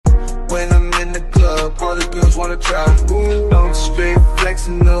all the girls wanna try. No straight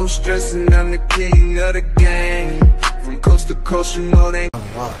flexing, no stressing, I'm the king of the game. From coast to coast, you know they.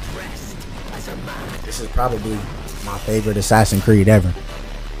 This is probably my favorite Assassin's Creed ever.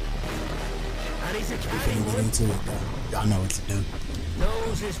 We can get into it though. Y'all know what to do.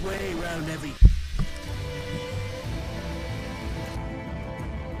 Knows his way around every.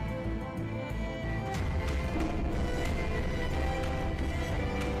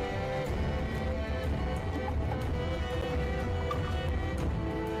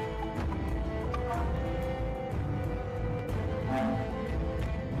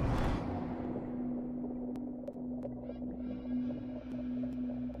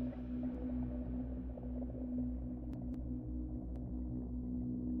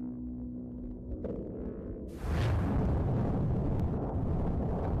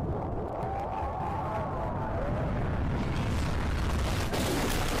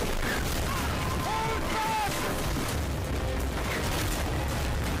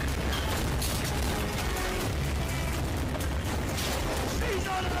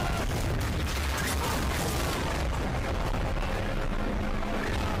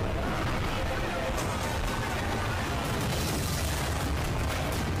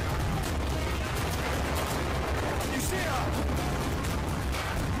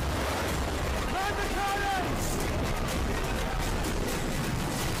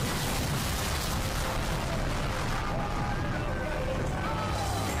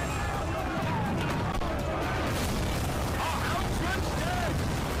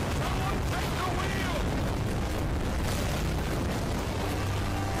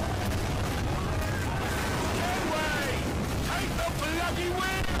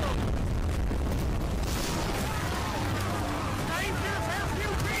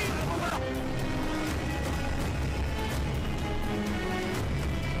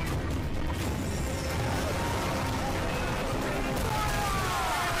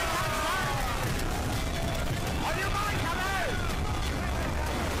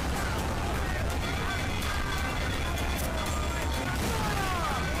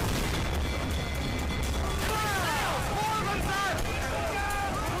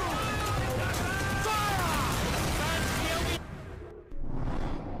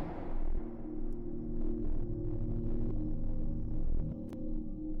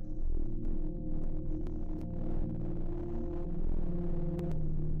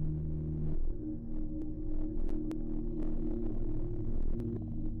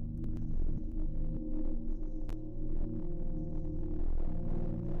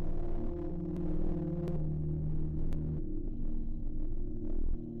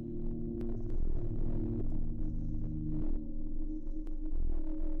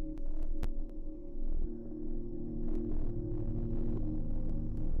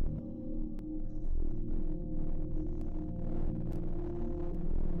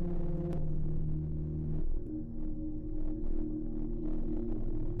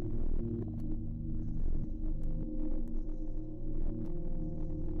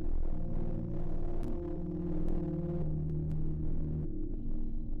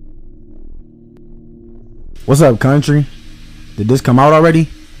 What's up, country? Did this come out already?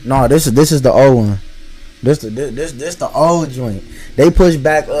 No, this is the old one. This the old joint. They pushed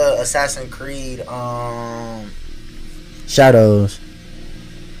back Assassin's Creed Shadows.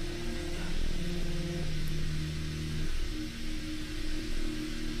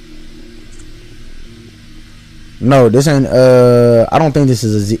 No, this ain't I don't think this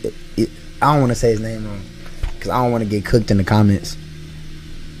is I don't want to say his name wrong cuz I don't want to get cooked in the comments.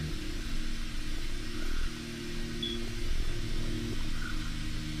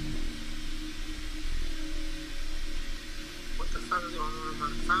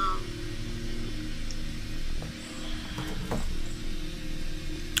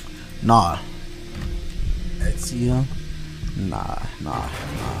 Nah. Let's see him. Nah.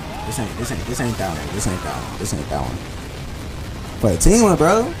 This ain't that one. This ain't that one. But team one,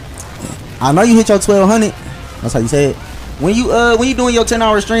 bro. I know you hit your 1200. That's how you say it. When you doing your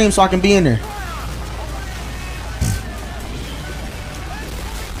 10-hour stream so I can be in there.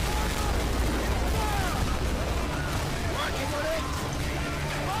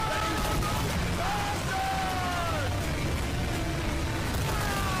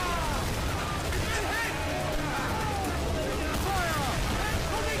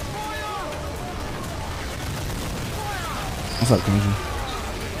 What's up, Kenji?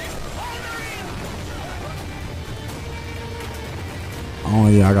 Oh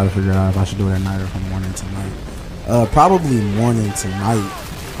yeah, I gotta figure out if I should do it at night or from morning to night. Probably morning to night,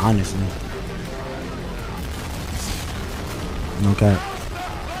 honestly. No cap.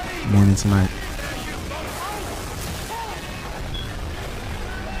 Morning to night.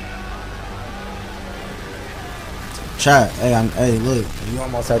 Chat. Hey, look. You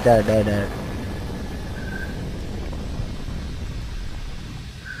almost had that.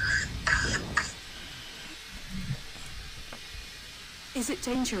 Is it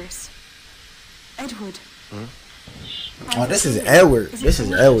dangerous? Edward. Oh, this is Edward. This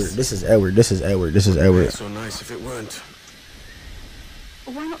is Edward. It's so nice if it weren't.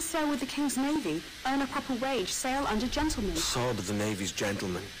 Why not sail with the King's Navy? Earn a proper wage, sail under gentlemen. Sod of the Navy's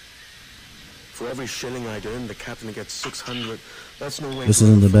gentlemen. For every shilling I'd earn, the captain gets 600. That's no way. This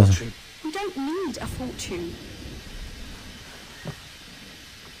isn't the best. fortune. We don't need a fortune.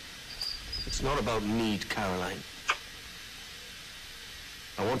 It's not about need, Caroline.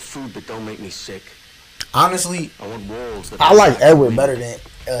 I want food that don't make me sick. Honestly, I want walls that I like don't Edward me. better than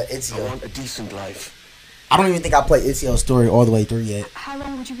I Ezio. want a decent life. I don't even think I played Ezio's story all the way through yet. How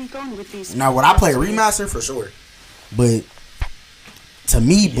long would you be gone with these? Now, would I play remaster for sure? But to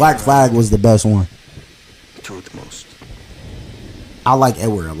me, Black Flag was the best one. Two at the most. I like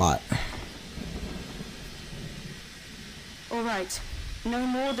Edward a lot. All right. No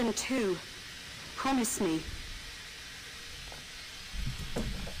more than 2. Promise me.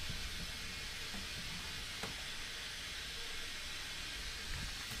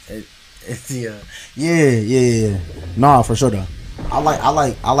 Yeah. Nah, for sure though. I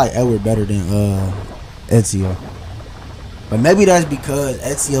like Edward better than Ezio. But maybe that's because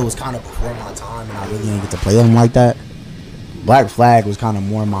Ezio was kind of before my time and I really didn't get to play him like that. Black Flag was kind of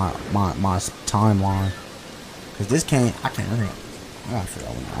more my timeline. Cause this came, I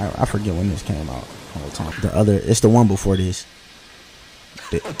forget when this came out. All the time. It's the one before this.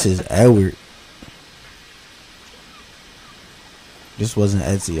 This is Edward. This wasn't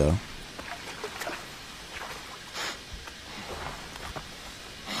Ezio.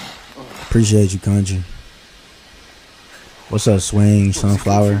 Appreciate you, country. What's up, Swing,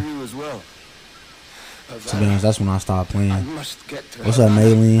 Sunflower? To be honest, that's when I stopped playing. What's up,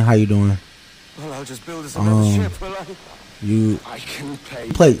 Maylene? How you doing? Well, I'll just build us another ship, will I? I can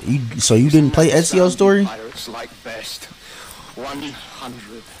play. So you didn't play Ezio's story? Pirates like best.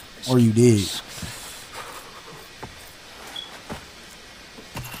 100. Or you did?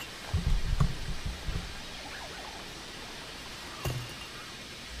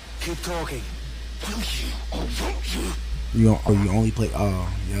 Keep talking. You only play. Oh,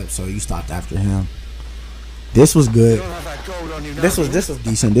 yep. So you stopped after him. This was good. You don't have that gold on you now, This was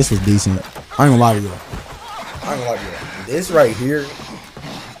decent. This was decent. I ain't gonna lie to you. This right here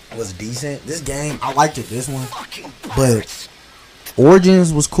was decent. This game, I liked it. This one, but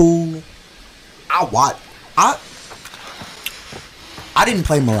Origins was cool. I didn't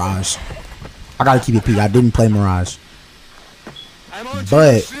play Mirage. I gotta keep it P. I didn't play Mirage.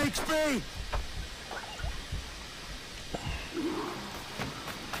 But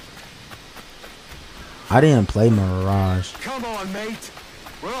I didn't play Mirage. Come on, mate.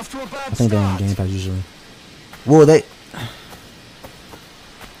 We're off to a bad I think they're on start. Game Pass usually. Well,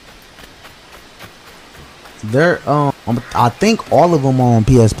 they're I think all of them are on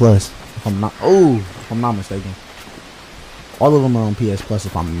PS Plus. If I'm not mistaken. All of them are on PS Plus.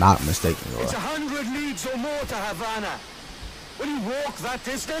 If I'm not mistaken. It's 100 leagues or more to Havana. Will you walk that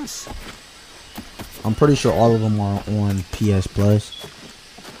distance? I'm pretty sure all of them are on PS Plus.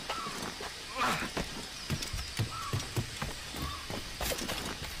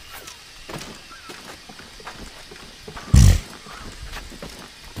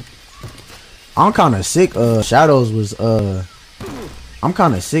 I'm kind of sick. Shadows was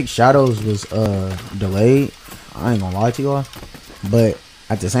delayed. I ain't gonna lie to y'all, but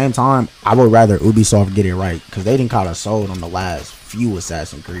at the same time, I would rather Ubisoft get it right because they didn't kind of sold on the last few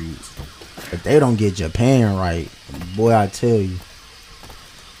Assassin's Creeds. If they don't get Japan right, boy, I tell you.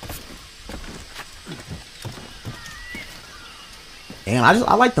 And I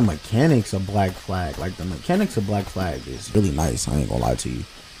like the mechanics of Black Flag. Like the mechanics of Black Flag is really nice. I ain't gonna lie to you.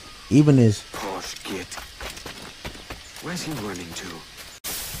 Even this. Posh git. Where's he running to?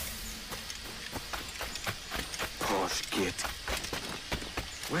 Posh git.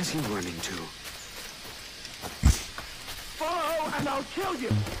 Where's he running to? Follow and I'll kill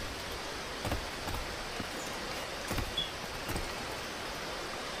you.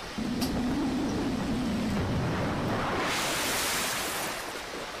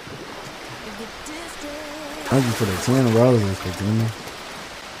 Thank you for the 10 roses, Fatima.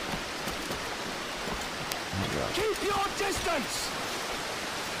 Keep your distance.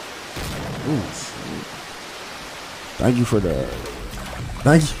 Ooh, shit. Thank you for the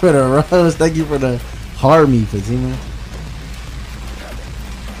rose. Thank you for the heart me, Fatima.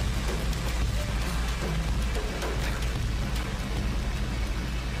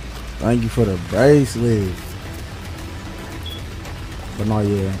 Thank you for the bracelet. But no,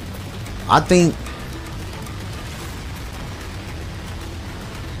 yeah. I think.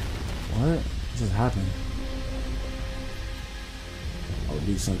 What just happened? Oh,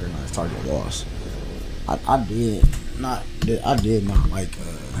 desynchronized target loss. I did not like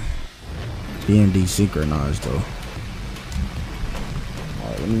being desynchronized though.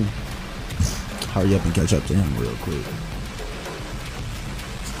 Alright, let me hurry up and catch up to him real quick.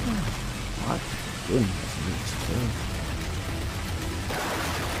 My goodness.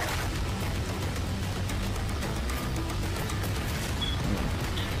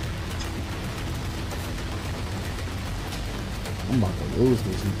 I'm about to lose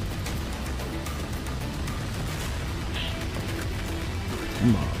this one. I'm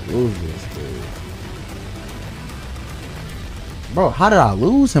about to lose this dude. Bro, how did I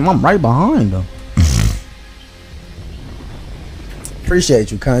lose him? I'm right behind him.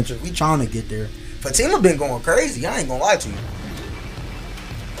 Appreciate you, country. We trying to get there. Fatima been going crazy. I ain't gonna lie to you.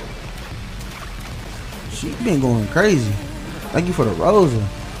 She been going crazy. Thank you for the roses.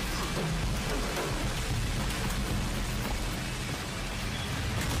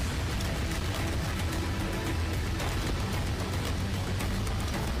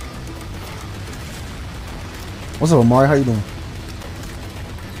 What's up, Amari? How you doing?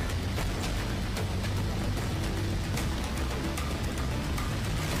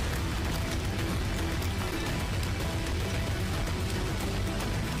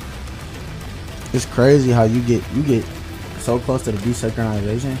 It's crazy how you get so close to the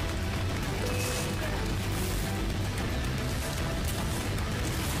desynchronization.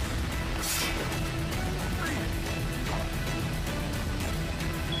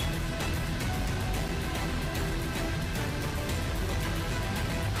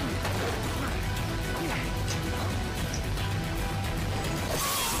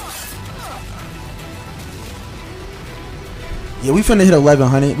 Yeah, we finna hit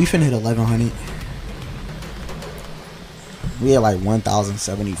 1100. We finna hit 1100. We at like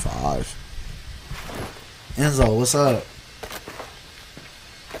 1075. Enzo, what's up?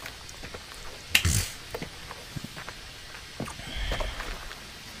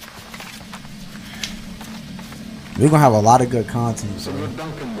 We're gonna have a lot of good content. So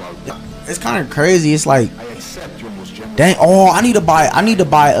it's kind of crazy. It's like, dang. Oh, I need to buy. I need to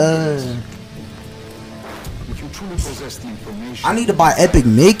buy Epic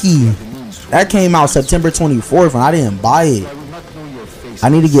Mickey. That came out September 24th and I didn't buy it. I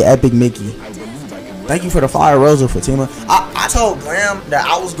need to get Epic Mickey. Thank you for the fire Rosa, Fatima. I told Graham that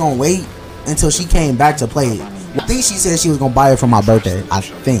I was gonna wait until she came back to play it. I think she said she was gonna buy it for my birthday. I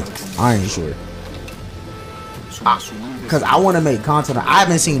think. I ain't sure. Cause I want to make content. I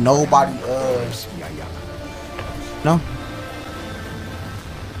haven't seen nobody. No.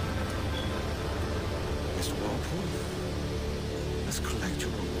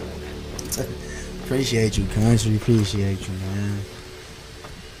 Appreciate you, country. Appreciate you, man.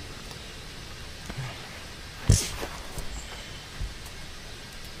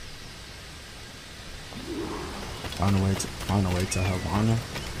 Find a way to Havana.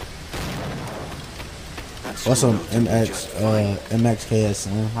 What's up, MXKS,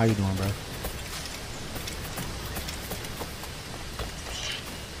 son? How you doing, bro?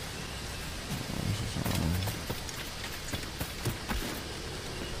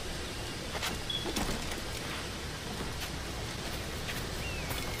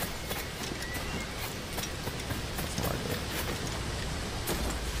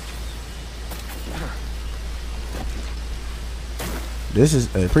 This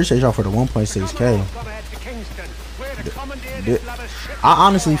is appreciate y'all for the 1.6K. I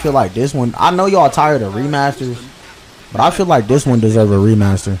honestly feel like this one. I know y'all tired of remasters, but I feel like this one deserves a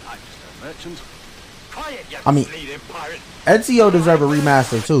remaster. I mean, Ezio deserves a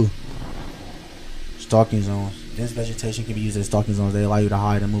remaster too. Stalking zones. Dense vegetation can be used as stalking zones. They allow you to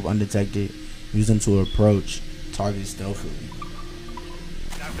hide and move undetected. Use them to approach targets stealthily.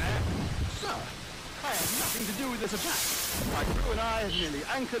 To do with this attack. My crew and I have nearly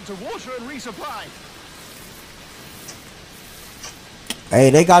anchored to water and resupply.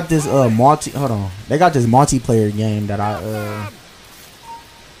 Hey, they got this They got this multiplayer game that I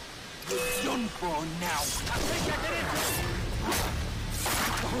Done for now.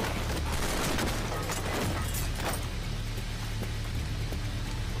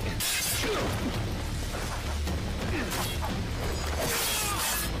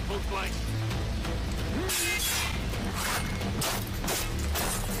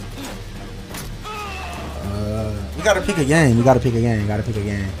 we gotta pick a game. We gotta pick a game. Gotta pick a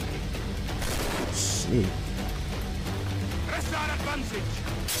game. Shit.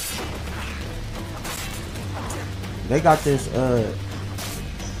 They got this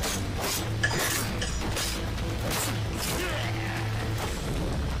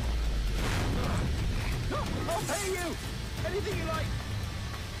I'll pay you. Anything you like.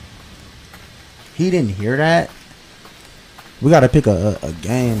 He didn't hear that. We gotta pick a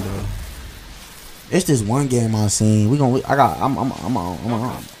game though. It's this one game I seen. I'm gonna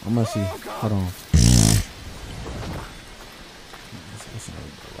see. Hold on.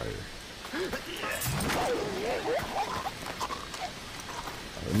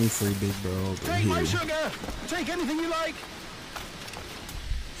 Let me free big bro over Take my here. sugar. Take anything you like.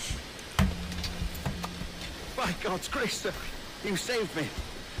 By God's grace, sir, you saved me.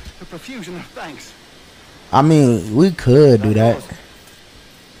 A profusion of thanks. I mean, we could do that.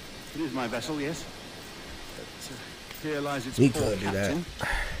 It is my vessel, yes. But, here lies its We poor could do that. captain,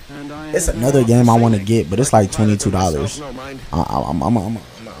 and I It's have another no game I want to sailing. get, but it's like $22. No mind. I'm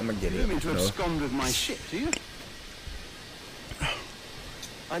gonna get You it. mean to You know. abscond with my ship, do you?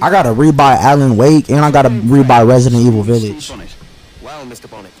 I gotta rebuy Alan Wake and I gotta rebuy Resident Evil Village. Well, Mr.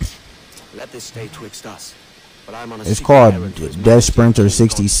 Bonnet, let this stay twixt us. But I'm on a It's secret called errand to His Death Majesty, Sprinter and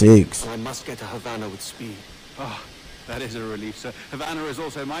 66. I must get to Havana with speed. Oh, that is a relief, sir. Havana is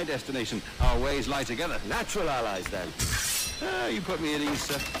also my destination. Our ways lie together. Natural allies, then. You put me at ease,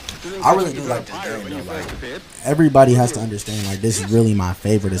 sir. I really do like this game, When you though, first like- appeared. Everybody has to understand, like, this is really my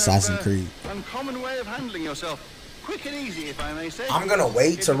favorite Assassin's Creed. Uncommon way of handling yourself. Quick and easy, if I may say. I'm gonna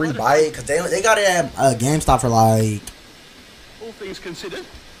wait to rebuy it because they got it at GameStop for like. All things considered,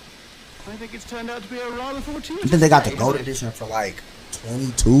 I think it's turned out to be a rather fortuitous. I think they got the day, gold hasn't it? edition for like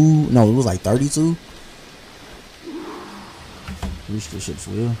 22. No, it was like 32. Reach the ship's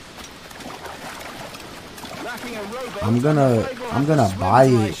wheel. Lacking a rowboat, I'm gonna swim buy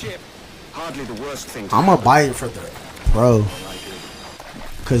to my it. ship. Hardly the worst thing to I'm gonna buy it for the Pro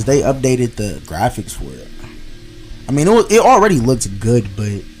because they updated the graphics for it. I mean, it already looks good,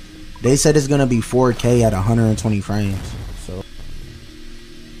 but they said it's gonna be 4K at 120 frames. So,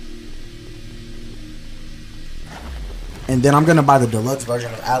 and then I'm gonna buy the deluxe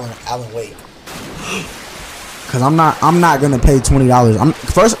version of Alan Wake because I'm not gonna pay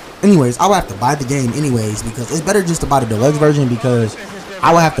 $20. Anyways, I would have to buy the game anyways because it's better just to buy the deluxe version because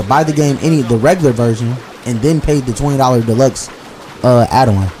I would have to buy the game the regular version and then pay the $20 deluxe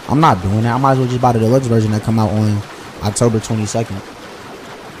add-on. I'm not doing that. I might as well just buy the deluxe version that come out on October 22nd.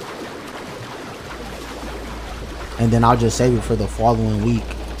 And then I'll just save it for the following week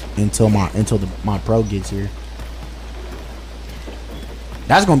until my Pro gets here.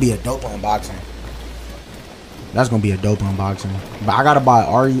 That's gonna be a dope unboxing. That's gonna be a dope unboxing. But I gotta buy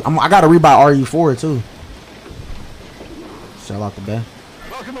I gotta rebuy RE4 too. Sell out the bed.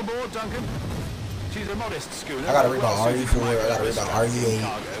 Welcome aboard, Duncan. She's a modest schooner. I gotta rebuy RE4. I gotta rebuy RE8.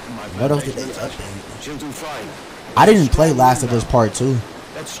 What else did they update? She'll do fine. I didn't play Last of Us Part 2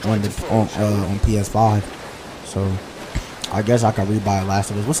 Let's on strike the to forge. on PS5, so I guess I can rebuy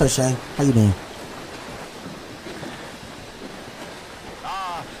Last of Us. What's up, Shay? How you doing?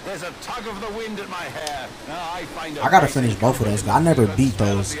 There's a tug of the wind at my hair. I find a I gotta racing finish both of those. I never confidence beat in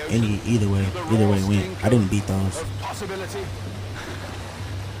the those smell of the ocean, either way. the Either way raw it went. stink I didn't beat those of possibility.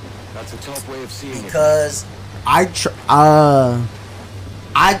 That's a top way of seeing it. because I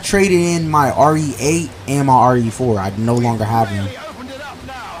traded in my RE8 and my RE4. I no longer have them. Really opened it up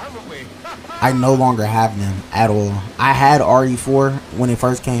now, haven't we? I no longer have them at all. I had RE4 when it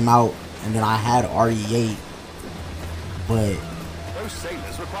first came out, and then I had RE8, but Those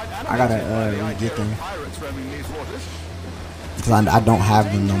sailors were quite I gotta, animated by the idea get them. of pirates roaming these waters. because I don't have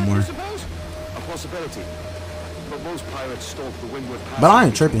them no more. I suppose? A possibility. But most pirates stalk the windward passage But I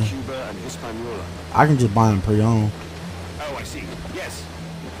ain't between tripping. Cuba and Hispaniola. I can just buy them pre-owned Oh, I see. Yes,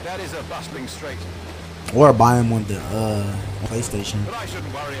 that is a bustling strait. or buy them on the PlayStation But I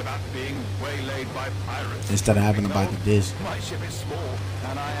shouldn't worry about being waylaid by pirates. instead of having to buy the disc. My ship is small,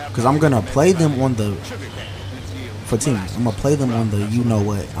 and I have Because I'm gonna play them on the sugarcane and its yield. for teams. I'm gonna play them on the you know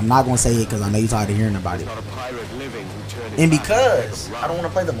what. I'm not gonna say it because I know you're tired of hearing about it. Not a pirate living who turned And his back on because the I don't want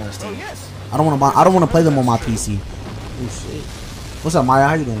to play them on Oh, Steam. yes. I don't want to play them on my PC. Oh shit. What's up, Maya?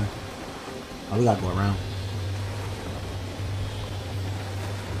 How you doing? Oh, we gotta go around.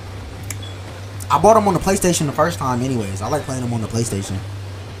 I bought them on the PlayStation the first time anyways. I like playing them on the PlayStation.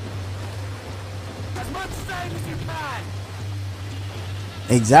 As much sail as you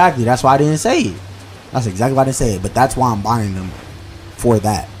can. Exactly. That's why I didn't say it. That's exactly why I didn't say it. But that's why I'm buying them for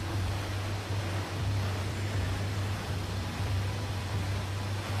that.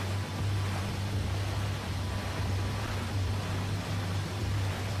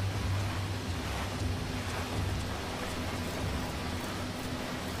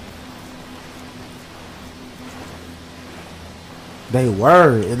 They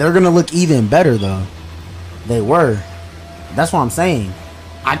were. They're gonna look even better though. They were. That's what I'm saying.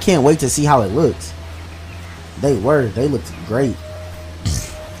 I can't wait to see how it looks. They looked great.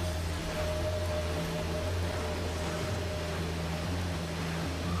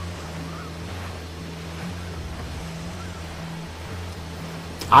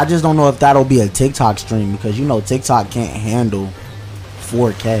 I just don't know if that'll be a TikTok stream because you know TikTok can't handle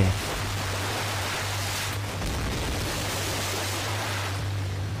 4K.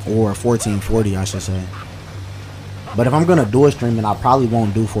 Or 1440, I should say. But if I'm gonna do a stream, then I probably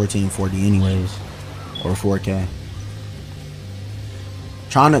won't do 1440 anyways, or 4K.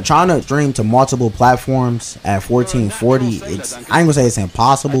 Trying to stream to multiple platforms at 1440, it's, I ain't gonna say it's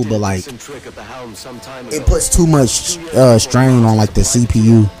impossible, but like it puts too much strain on like the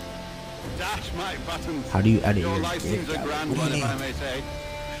CPU. How do you edit your license a grand one, if I may say.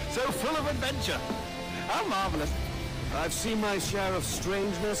 So full of adventure. How marvelous. I've seen my share of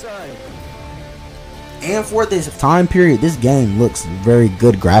strangeness, And for this time period, this game looks very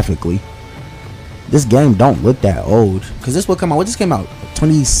good graphically. This game don't look that old. Cause this will come out. What this came out?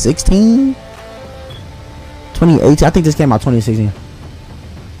 2016? 2018? I think this came out 2016.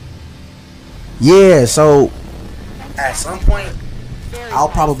 Yeah, so at some point I'll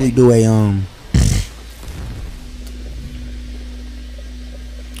probably do a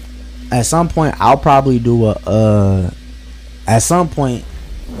at some point I'll probably do a at some point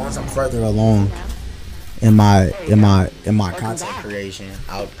once I'm further along in my content creation,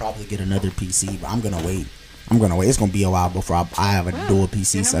 I'll probably get another PC, but I'm gonna wait. It's gonna be a while before I have a dual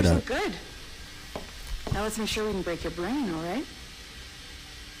PC set up. Good. Now let's make sure we can break your brain, all right?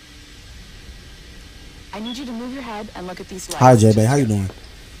 I need you to move your head and look at these lights. Hi, J-Bay. How you doing?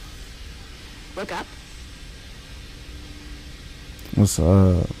 Look up. What's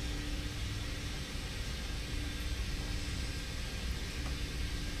up?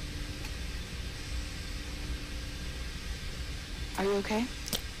 Are you okay?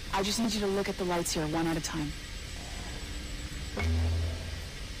 I just need you to look at the lights here, one at a time.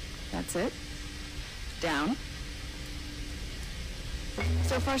 That's it. Down.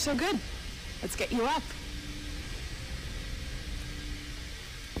 So far, so good. Let's get you up.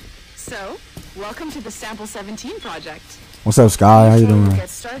 So, welcome to the Sample 17 project. What's up, Sky? How you Before we doing? get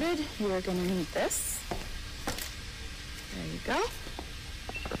started, you are going to need this. There you go.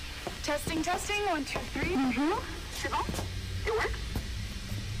 Testing, testing. 1, 2, 3. Mm-hmm. C'est bon? It works?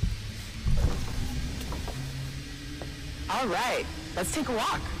 All right. Let's take a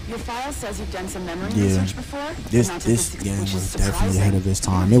walk. Your file says you've done some memory research before. This Not this statistics, game which is was definitely surprising. ahead of its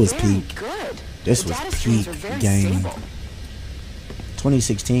time. It was Very peak. good. This The was data streams peak are very gaming. stable.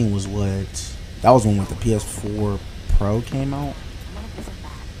 2016 was what? That was when the PS4 Pro came out.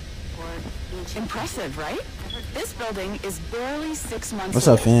 Impressive, right? This building is barely 6 months What's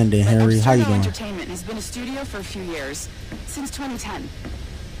up, old, fan? Dan but Henry? How you External doing? Entertainment has been a studio for a few years, since 2010.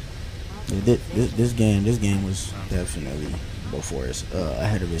 Yeah, this game was definitely before its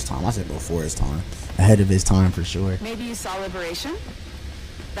ahead of its time. I said before its time, ahead of its time for sure. Maybe you saw Liberation?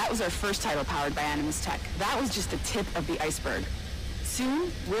 That was our first title powered by Animus Tech. That was just the tip of the iceberg.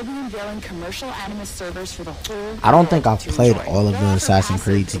 Soon, we'll be unveiling commercial Animus servers for the whole I don't think world I've to played enjoy. all of They'll the offer Assassin's passive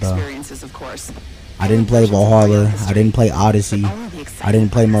Creeds though. experiences, of course. I didn't play Valhalla. I didn't play Odyssey. I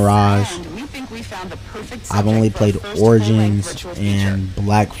didn't play Mirage. And we think we found the perfect I've only subject for played a first Origins full-length virtual and feature.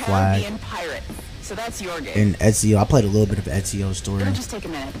 Black Flag Caribbean Pirate. So that's your game. and Ezio. I played a little bit of Ezio's story. It'll just take a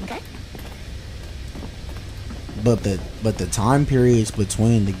minute, okay? But the time periods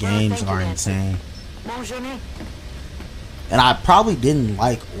between the games are insane. And I probably didn't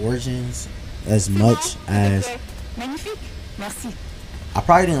like Origins as much as Magnifique. Merci. I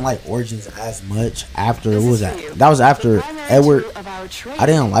probably didn't like Origins as much after This what was is that? for you. That was after The primary Edward. tool of our trade. I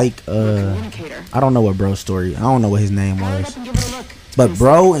didn't like Communicator. I don't know what bro's story. I don't know what his name Fire it was. up and give it a look. But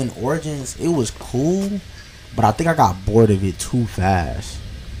bro in Origins, it was cool, but I think I got bored of it too fast.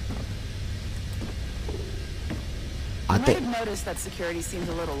 I You might think have noticed that security seems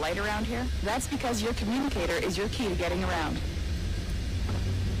a little light around here. That's because your communicator is your key to getting around.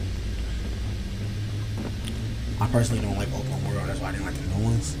 I personally don't like open world. That's why I didn't like the new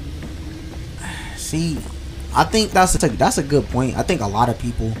ones. See, I think that's a good point. I think a lot of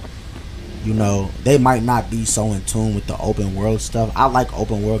people, you know, they might not be so in tune with the open world stuff. I like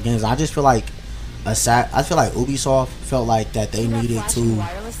open world games. I just feel like I feel like Ubisoft felt like that they See that needed flashing to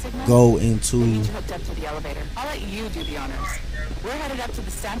wireless signal? go We need into. you hooked up to the elevator. I'll let you do the honors. We're headed up to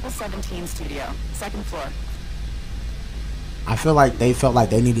the Sample 17 studio, second floor. I feel like they felt like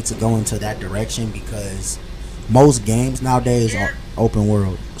they needed to go into that direction because most games nowadays are open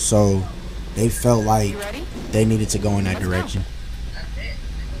world. So they felt like You ready? they needed to go in that Let's go. direction.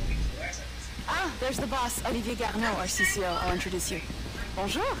 Ah, there's the boss, Olivier Garneau, our CCO. I'll introduce you.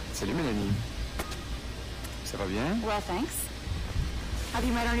 Bonjour. Salut Mélanie. Ça va bien? Well, thanks. Have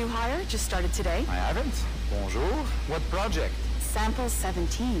you met our new hire? Just started today. I haven't. Bonjour. What project? Sample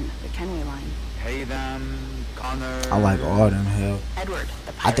 17, the Kenway line. Hey them, Connor. I like all them. Hell, Edward,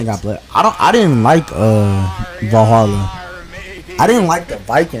 the I think I pirate. play. I didn't like Valhalla. I didn't like the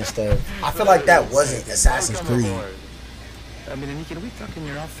Viking stuff. I feel like that wasn't Assassin's Creed. Melanie, can we talk in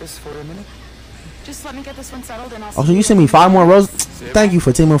your office for a minute? Just let me get this one settled and I'll Oh, so you sent me 5 more roses? Thank you,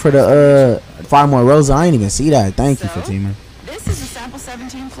 Fatima, for the 5 more roses. I ain't even see that. Thank you, Fatima. This is the Sample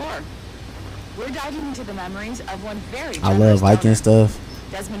 17 floor. We're diving into the memories of one very I love Viking stuff.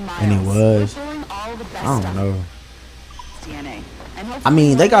 Desmond Miles. And it was. We're pulling all the best I don't stuff. know. DNA. And I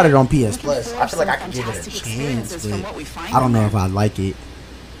mean, they got it on PS looking Plus. for I feel like I some could give it a fantastic chance, experiences from but what we find I don't in know there. if I like it.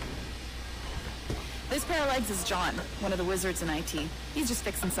 This pair of legs is John, one of the wizards in IT. He's just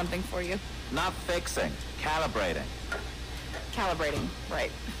fixing something for you. Not fixing, calibrating. Calibrating,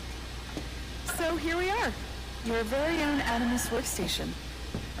 right. So here we are, your very own Animus workstation.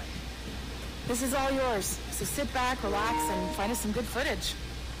 This is all yours, so sit back, relax, and find us some good footage.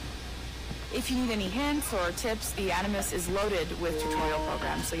 If you need any hints or tips, the Animus is loaded with tutorial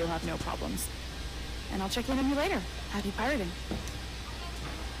programs, so you'll have no problems. And I'll check in on you later. Happy pirating.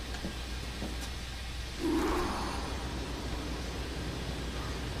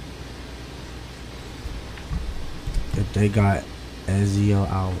 If they got Ezio,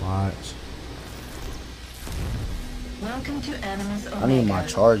 I'll watch. Welcome to Animus Omega. I need my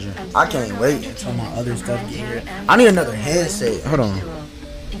charger. I can't wait until my other stuff get here. I need another headset. Hold on.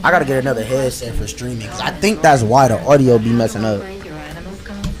 I gotta get another headset for streaming, cause I think that's why the audio be messing up.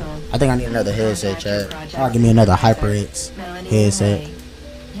 I think I need another headset, Chad. I'll give me another HyperX headset.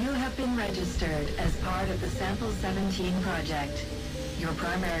 You have been registered as part of the Sample 17 project. Your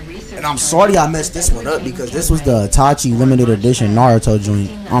primary research. And I'm sorry I messed this one up, because this was the Itachi limited edition Naruto joint.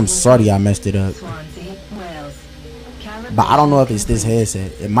 I'm sorry I messed it up. But I don't know if it's this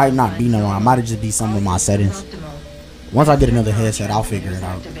headset. It might not be no one. It might just be some of my settings. Once I get another headset, I'll figure it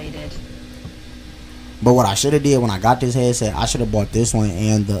out. But what I should have did when I got this headset, I should have bought this one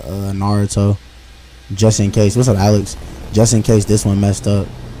and the Naruto, just in case. What's up, Alex? Just in case this one messed up,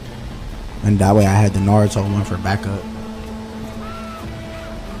 and that way I had the Naruto one for backup.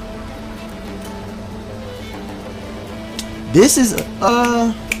 This is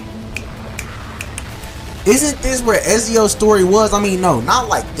isn't this where Ezio's story was? I mean, no, not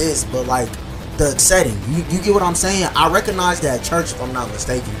like this, but like the setting. You get what I'm saying? I recognize that church, if I'm not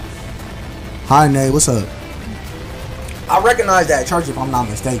mistaken. Hi, Nate. What's up? I recognize that church, if I'm not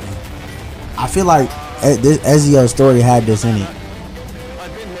mistaken. I feel like this Ezio's story had this in it.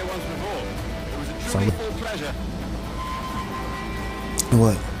 I've been here once before. It was a So, truly full pleasure.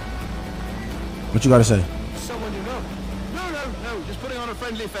 what? What you gotta say? Someone you know? No, just putting on a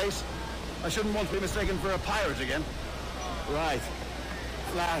friendly face. I shouldn't want to be mistaken for a pirate again. Right.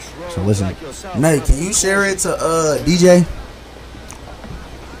 Flash roll So listen, like yourself. Nate, can you share it to DJ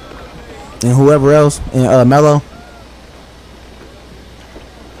and whoever else and Mello?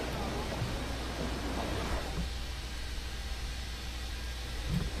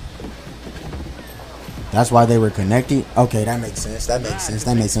 That's why they were connected. Okay, that makes sense. That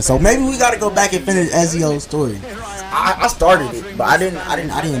makes sense. So maybe we gotta go back and finish Ezio's story. I started it, but I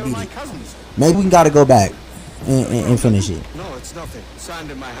didn't beat it. Maybe we gotta go back and finish it. No, it's nothing.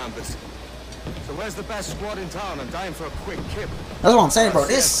 Sand in my hampers. So where's the best squad in town? I'm dying for a quick kip. That's what I'm saying, bro.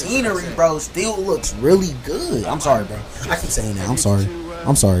 This scenery, bro, still looks really good. I'm sorry, bro. I keep saying that. I'm sorry,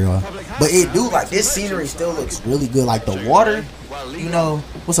 y'all. But it do, like, this scenery still looks really good. Like the water, you know.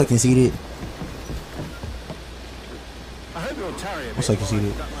 What's up, Conceited? What's up,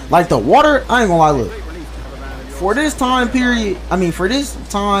 Conceited? Like the water, I ain't gonna lie, look. For this time period, I mean, for this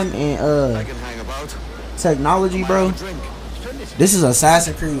time and technology, bro, this is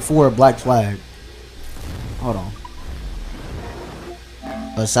Assassin's Creed 4 Black Flag. Hold on.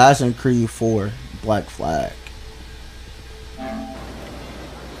 Assassin's Creed 4 Black Flag.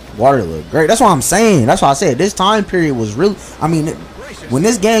 Water look great. That's what I'm saying. That's why I said this time period was really, I mean, when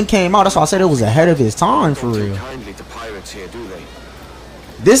this game came out, that's why I said it was ahead of its time, for real.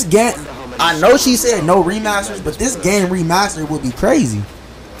 This game, I know she said no remasters, but this game remastered would be crazy.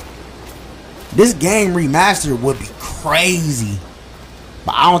 This game remastered would be crazy.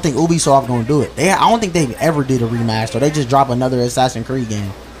 But I don't think Ubisoft gonna do it. I don't think they've ever did a remaster. They just drop another Assassin's Creed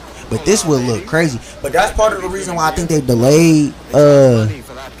game. But this would look crazy. But that's part of the reason why I think they delayed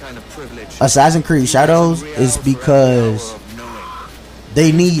Assassin's Creed Shadows, is because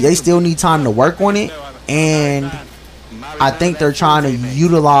they still need time to work on it, and I think they're trying to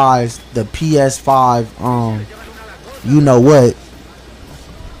utilize the PS5 you know what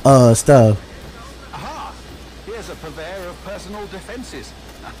stuff. personal defenses.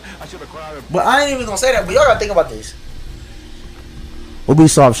 I should acquire a... But I ain't even gonna say that. But y'all gotta think about this.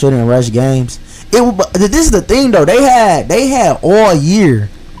 Ubisoft shouldn't rush games. This is the thing though. They had all year.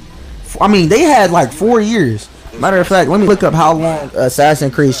 I mean, they had like 4 years. Matter of fact, let me look up how long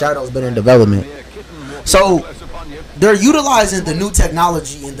Assassin's Creed Shadows been in development. So they're utilizing the new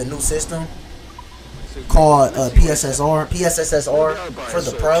technology in the new system called PSSR for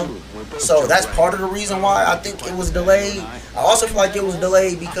the Pro. So that's part of the reason why I think it was delayed. I also feel like it was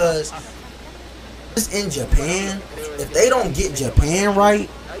delayed because in Japan, if they don't get Japan right,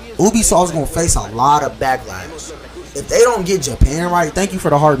 Ubisoft's gonna face a lot of backlash. If they don't get Japan right, thank you for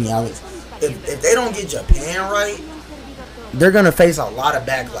the heart me, Alex. If they don't get Japan right, they're gonna face a lot of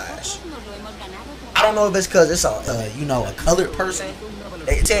backlash. I don't know if it's because it's a colored person.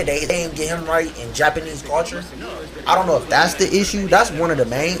 They said they didn't get him right in Japanese culture. I don't know if that's the issue. That's one of the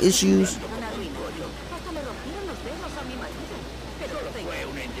main issues.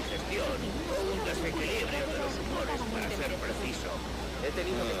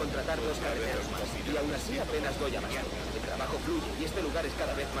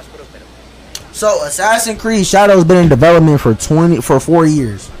 So Assassin's Creed Shadows been in development for 4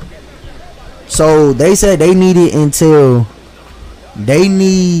 years. So they said they need until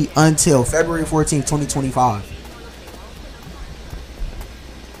February 14th, 2025.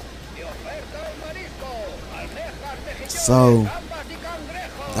 So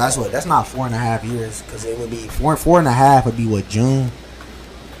that's not 4.5 years, because it would be 4.5 would be what, June.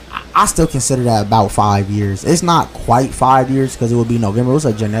 I still consider that about 5 years. It's not quite 5 years because it would be November. It was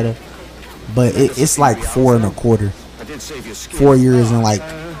like Janetta, but it's like 4.25. 4 years and like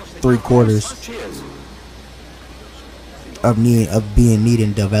 3/4 of being needed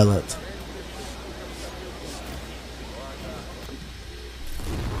and developed.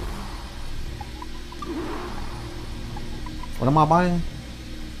 What am I buying?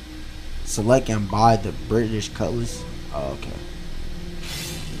 Select and buy the British Cutlass. Oh, okay.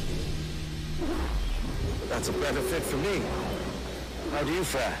 That's a better fit for me. How do you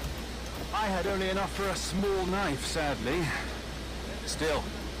fare? I had only enough for a small knife, sadly. Still,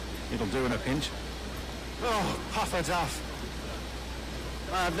 it'll do in a pinch. Oh, puff a duff.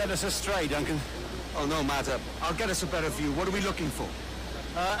 I've led us astray, Duncan. Oh, no matter. I'll get us a better view. What are we looking for?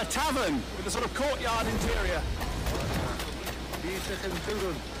 A tavern with a sort of courtyard interior.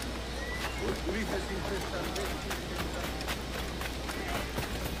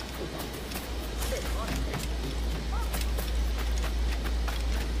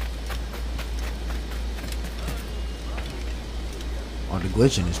 Oh, the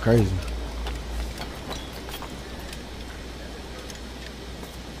glitching is crazy.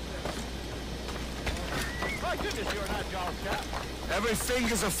 Every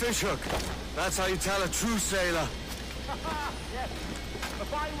finger's a fishhook. That's how you tell a true sailor. Yes, a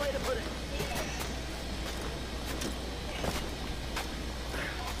fine way to put it.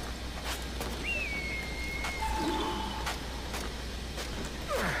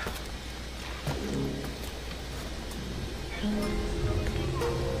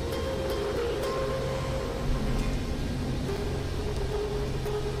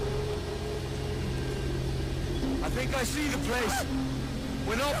 I think I see the place.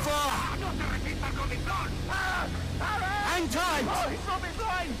 We're not far. Hang tight. Oh, he's not been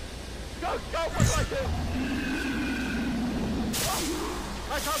blind. Go, what do I do?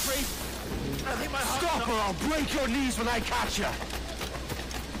 I can't breathe. I think my heart... Stop or I'll break your knees when I catch you.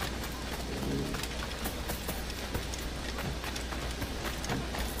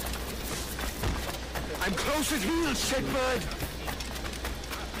 I'm close at heel, shitbird.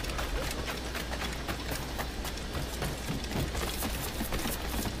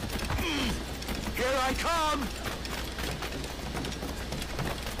 Here I come!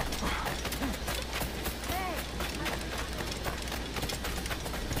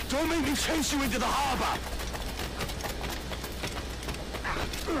 Don't make me chase you into the harbor!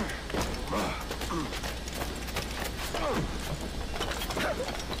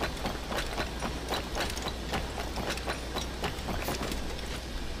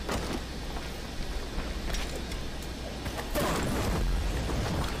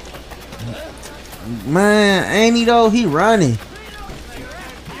 Man, ain't he though? He running.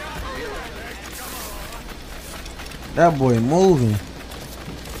 That boy moving.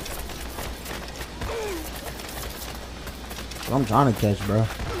 I'm trying to catch, bro.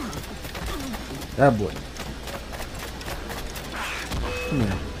 That boy. Come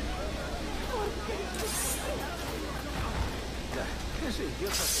here.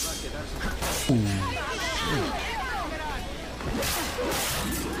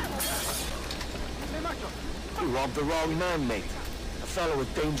 You robbed the wrong man, mate. A fellow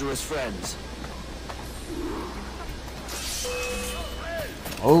with dangerous friends.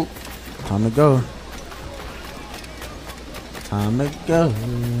 Oh, time to go. Time to go.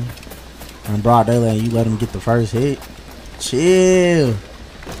 And broad daylight, you let him get the first hit. Chill.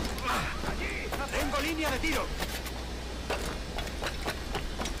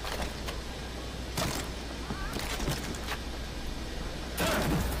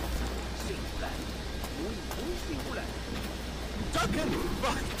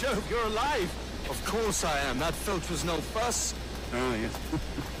 You're alive. Of course I am. That filch was no fuss. Oh, yes.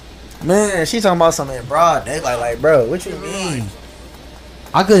 Man, she talking about something in broad daylight. Like, bro, what you mean?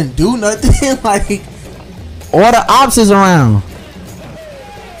 I couldn't do nothing. Like, all the ops is around.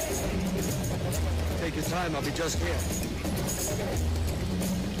 Take your time. I'll be just here.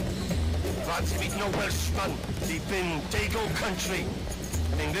 Fancy meeting no Welshman. Deep in Dago country.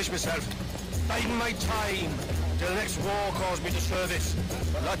 I'm English myself. Biding my time. Till the next war calls me to service.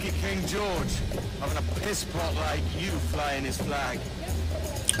 Lucky King George, having a piss pot like you flying his flag.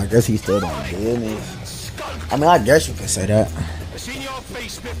 I guess he still don't hear me. I mean, I guess you could say that. I've seen your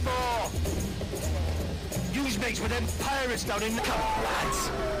face before. You's mates with them pirates down in the lads.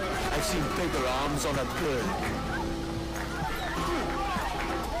 I've seen bigger arms on a bird.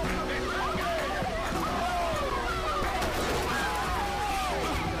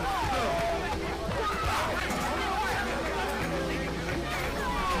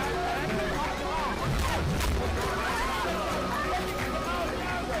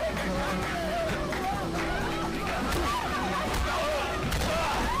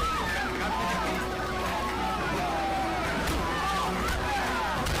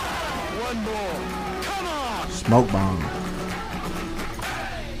 One more. Come on! Smoke bomb.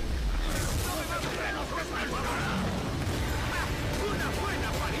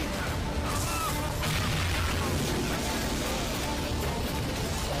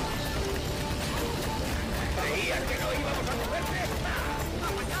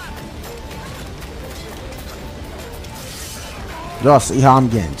 Y'all see how I'm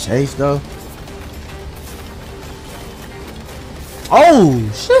getting chased though?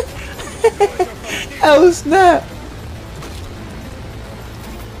 Oh shit! Oh snap!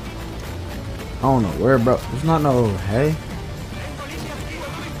 I don't know where, bro. There's not no hey.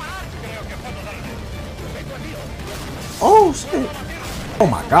 Oh shit! Oh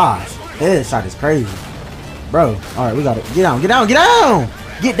my gosh! Headshot is crazy, bro. All right, we got it. Get down! Get down! Get down!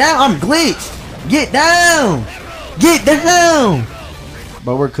 Get down! I'm glitched. Get down! Get down!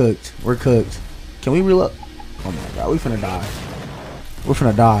 But we're cooked. We're cooked. Can we reload? Oh my god, we finna die. We're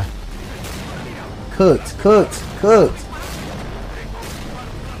finna die. Cooked, cooked, cooked.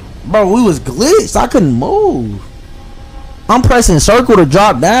 Bro, we was glitched. I couldn't move. I'm pressing circle to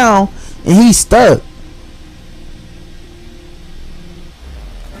drop down, and he's stuck.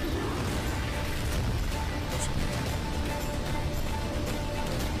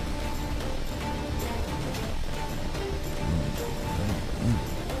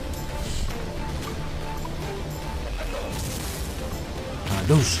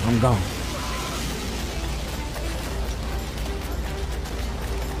 Deuce, I'm gone.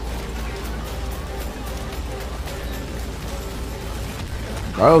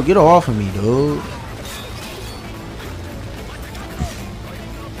 Bro, get off of me, dude.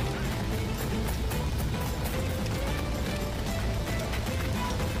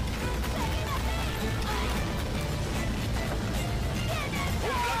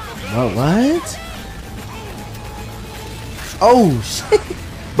 Bro, what? Oh, shit.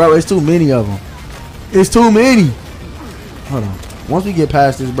 Bro, it's too many of them. It's too many. Hold on. Once we get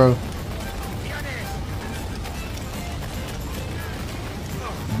past this, bro.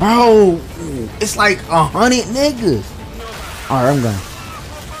 Bro, it's like 100 niggas. Alright, I'm going.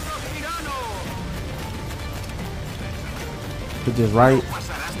 Put this right.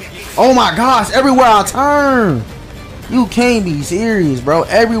 Oh my gosh, everywhere I turn. You can't be serious, bro.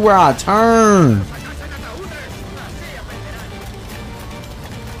 Everywhere I turn.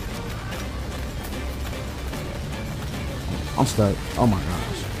 I'm stuck. Oh my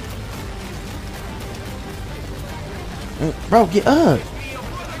gosh. Bro, get up.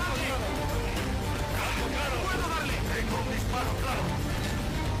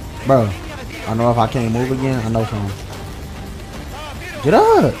 Bro, I know if I can't move again, I know something. Get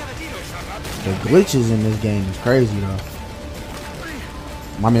up. The glitches in this game is crazy though.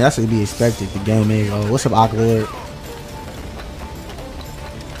 I mean, that's to be expected. The game is. Oh, what's up, Awkward?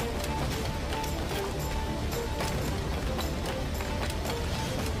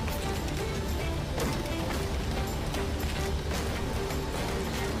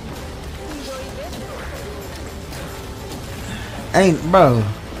 Ain't, bro.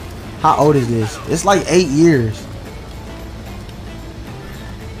 How old is this? It's like 8 years.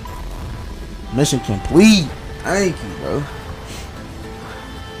 Mission complete. Thank you, bro.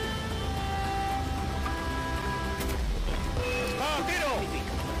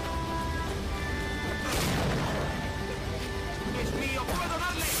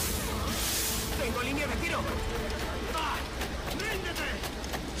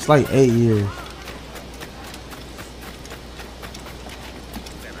 It's like 8 years.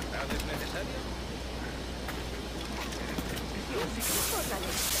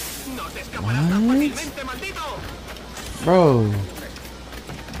 What?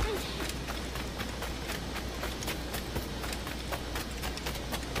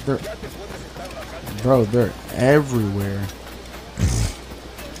 Bro. They're everywhere.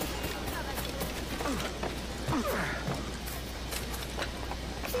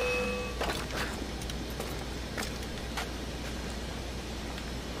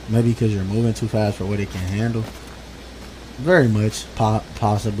 Maybe because you're moving too fast for what it can handle. Very much,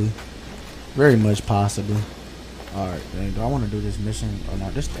 possibly. Very much possibly. Alright, do I want to do this mission or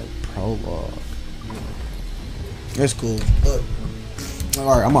not? This is the prologue. That's cool. Look.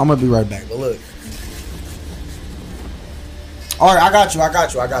 Alright, I'm gonna be right back. But look. Alright, I got you. I'm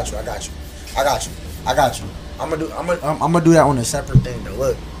gonna do that on a separate thing though.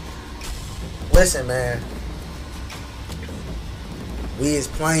 Look. Listen, man. We is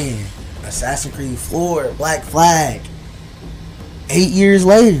playing Assassin's Creed 4 Black Flag 8 years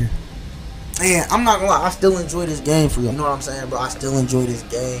later. And I'm not gonna lie, I still enjoy this game for you. You know what I'm saying, bro? I still enjoy this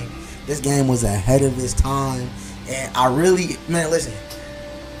game. This game was ahead of its time. And I really, man, listen.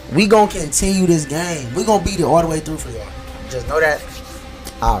 We gonna continue this game. We gonna beat it all the way through for y'all. Just know that.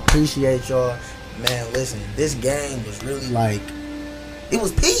 I appreciate y'all. Man, listen, this game was really like, it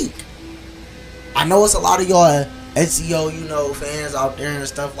was peak. I know it's a lot of y'all SEO, you know, fans out there and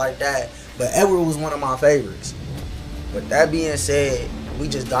stuff like that. But Edward was one of my favorites. But that being said, we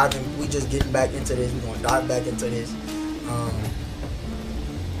just getting back into this. We're gonna dive back into this.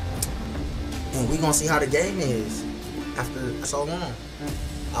 And we're gonna see how the game is after so long.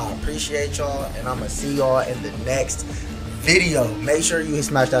 I appreciate y'all, and I'm gonna see y'all in the next video. Make sure you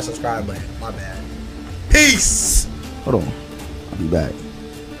smash that subscribe button. My bad. Peace. Hold on. I'll be back.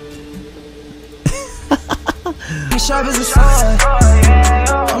 Sharp as a sword.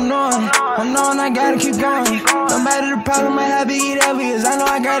 I'm knowing I gotta keep going. No matter the problem I have, be it obvious. I know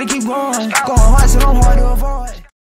I gotta keep going. Going hard, so don't hard to avoid.